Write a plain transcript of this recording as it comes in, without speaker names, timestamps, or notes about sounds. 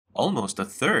Almost a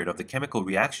third of the chemical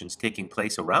reactions taking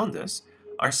place around us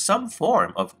are some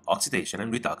form of oxidation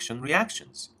and reduction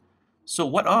reactions. So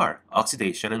what are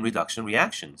oxidation and reduction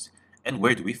reactions, and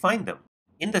where do we find them?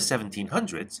 In the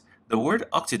 1700s, the word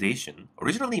oxidation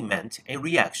originally meant a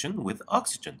reaction with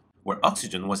oxygen, where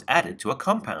oxygen was added to a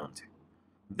compound.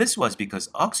 This was because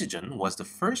oxygen was the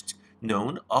first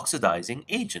known oxidizing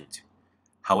agent.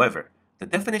 However, the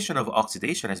definition of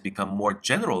oxidation has become more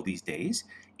general these days,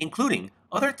 including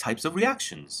other types of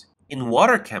reactions. In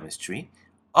water chemistry,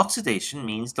 oxidation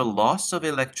means the loss of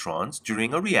electrons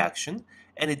during a reaction,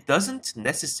 and it doesn't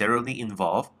necessarily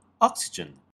involve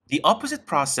oxygen. The opposite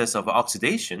process of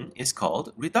oxidation is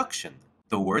called reduction.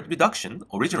 The word reduction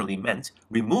originally meant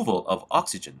removal of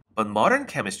oxygen, but modern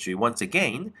chemistry, once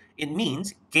again, it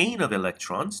means gain of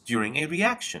electrons during a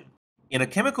reaction. In a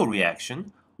chemical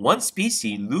reaction, one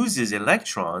species loses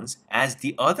electrons as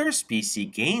the other species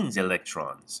gains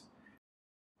electrons.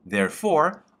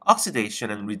 Therefore, oxidation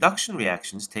and reduction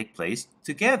reactions take place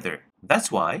together.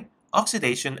 That's why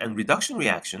oxidation and reduction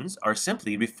reactions are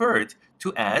simply referred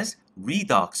to as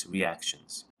redox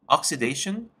reactions.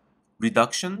 Oxidation,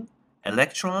 reduction,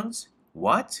 electrons,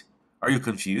 what? Are you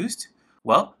confused?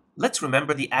 Well, let's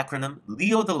remember the acronym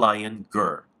Leo the Lion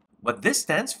GER. What this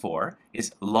stands for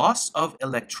is loss of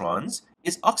electrons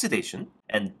is oxidation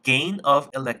and gain of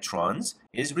electrons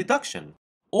is reduction.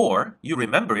 Or you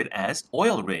remember it as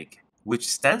oil rig, which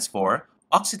stands for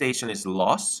oxidation is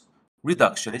loss,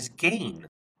 reduction is gain.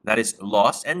 That is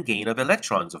loss and gain of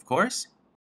electrons, of course.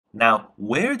 Now,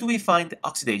 where do we find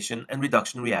oxidation and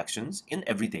reduction reactions in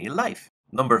everyday life?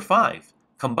 Number 5,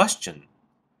 combustion.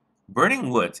 Burning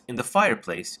wood in the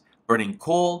fireplace, burning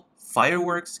coal,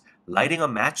 fireworks, lighting a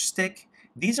matchstick,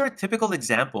 these are typical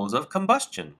examples of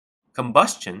combustion.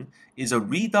 Combustion is a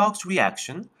redox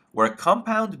reaction where a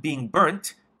compound being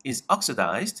burnt is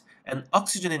oxidized and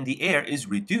oxygen in the air is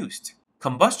reduced.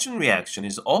 Combustion reaction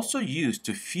is also used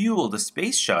to fuel the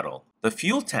space shuttle. The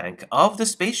fuel tank of the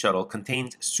space shuttle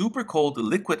contains supercold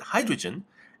liquid hydrogen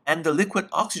and the liquid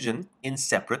oxygen in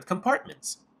separate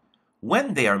compartments.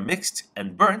 When they are mixed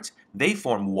and burnt, they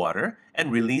form water and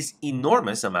release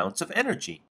enormous amounts of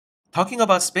energy. Talking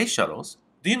about space shuttles,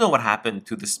 do you know what happened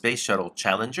to the Space Shuttle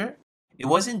Challenger? It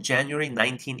was in January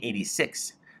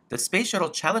 1986. The Space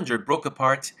Shuttle Challenger broke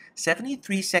apart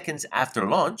 73 seconds after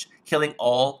launch, killing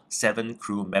all 7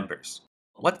 crew members.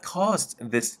 What caused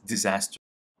this disaster?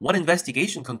 One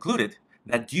investigation concluded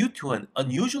that due to an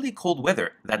unusually cold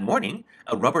weather that morning,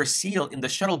 a rubber seal in the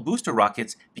shuttle booster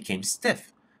rockets became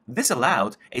stiff. This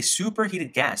allowed a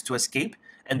superheated gas to escape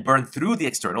and burn through the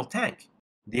external tank.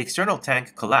 The external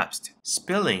tank collapsed,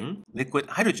 spilling liquid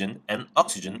hydrogen and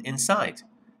oxygen inside.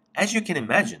 As you can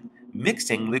imagine,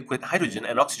 mixing liquid hydrogen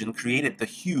and oxygen created the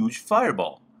huge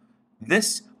fireball.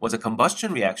 This was a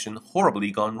combustion reaction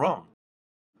horribly gone wrong.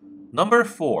 Number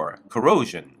 4,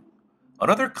 corrosion.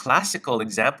 Another classical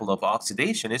example of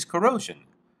oxidation is corrosion.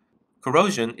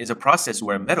 Corrosion is a process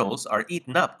where metals are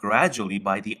eaten up gradually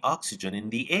by the oxygen in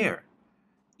the air.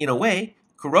 In a way,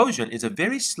 corrosion is a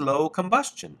very slow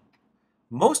combustion.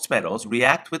 Most metals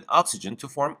react with oxygen to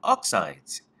form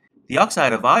oxides. The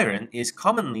oxide of iron is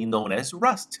commonly known as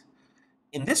rust.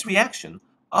 In this reaction,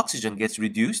 oxygen gets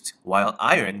reduced while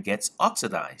iron gets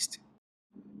oxidized.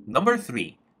 Number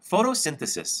 3,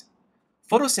 photosynthesis.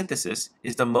 Photosynthesis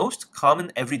is the most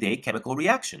common everyday chemical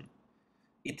reaction.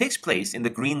 It takes place in the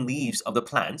green leaves of the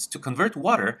plants to convert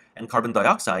water and carbon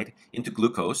dioxide into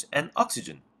glucose and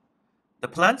oxygen. The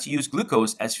plants use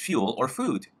glucose as fuel or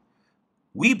food.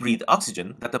 We breathe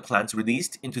oxygen that the plants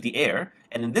released into the air,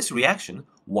 and in this reaction,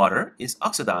 water is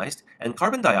oxidized and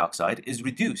carbon dioxide is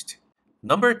reduced.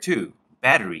 Number 2,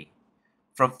 battery.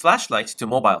 From flashlights to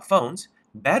mobile phones,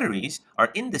 batteries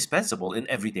are indispensable in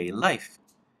everyday life.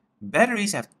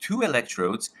 Batteries have 2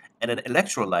 electrodes and an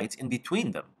electrolyte in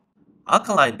between them.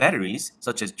 Alkaline batteries,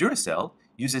 such as Duracell,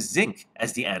 uses zinc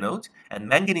as the anode and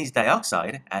manganese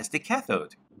dioxide as the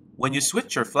cathode. When you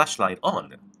switch your flashlight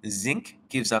on, zinc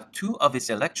gives up 2 of its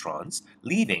electrons,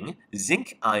 leaving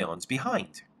zinc ions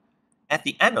behind. At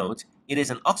the anode, it is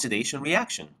an oxidation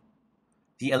reaction.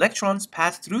 The electrons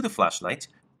pass through the flashlight,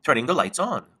 turning the lights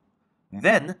on.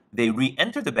 Then they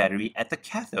re-enter the battery at the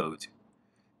cathode.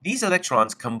 These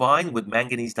electrons combine with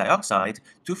manganese dioxide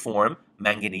to form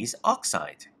manganese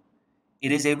oxide.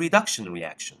 It is a reduction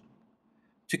reaction.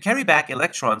 To carry back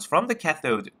electrons from the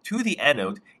cathode to the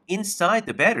anode inside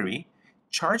the battery,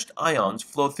 charged ions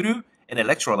flow through an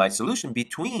electrolyte solution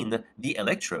between the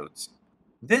electrodes.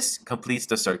 This completes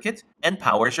the circuit and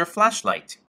powers your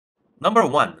flashlight. Number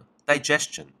 1,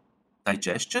 digestion.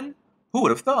 Digestion? Who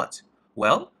would have thought?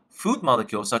 Well, food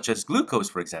molecules such as glucose,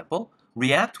 for example,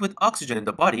 react with oxygen in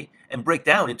the body and break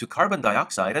down into carbon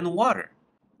dioxide and water.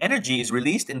 Energy is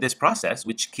released in this process,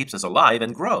 which keeps us alive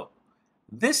and grow.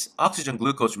 This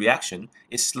oxygen-glucose reaction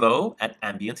is slow at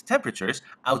ambient temperatures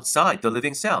outside the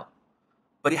living cell,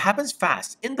 but it happens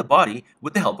fast in the body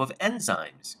with the help of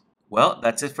enzymes. Well,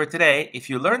 that's it for today. If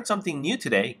you learned something new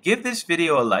today, give this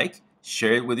video a like,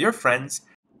 share it with your friends,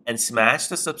 and smash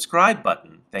the subscribe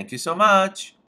button. Thank you so much!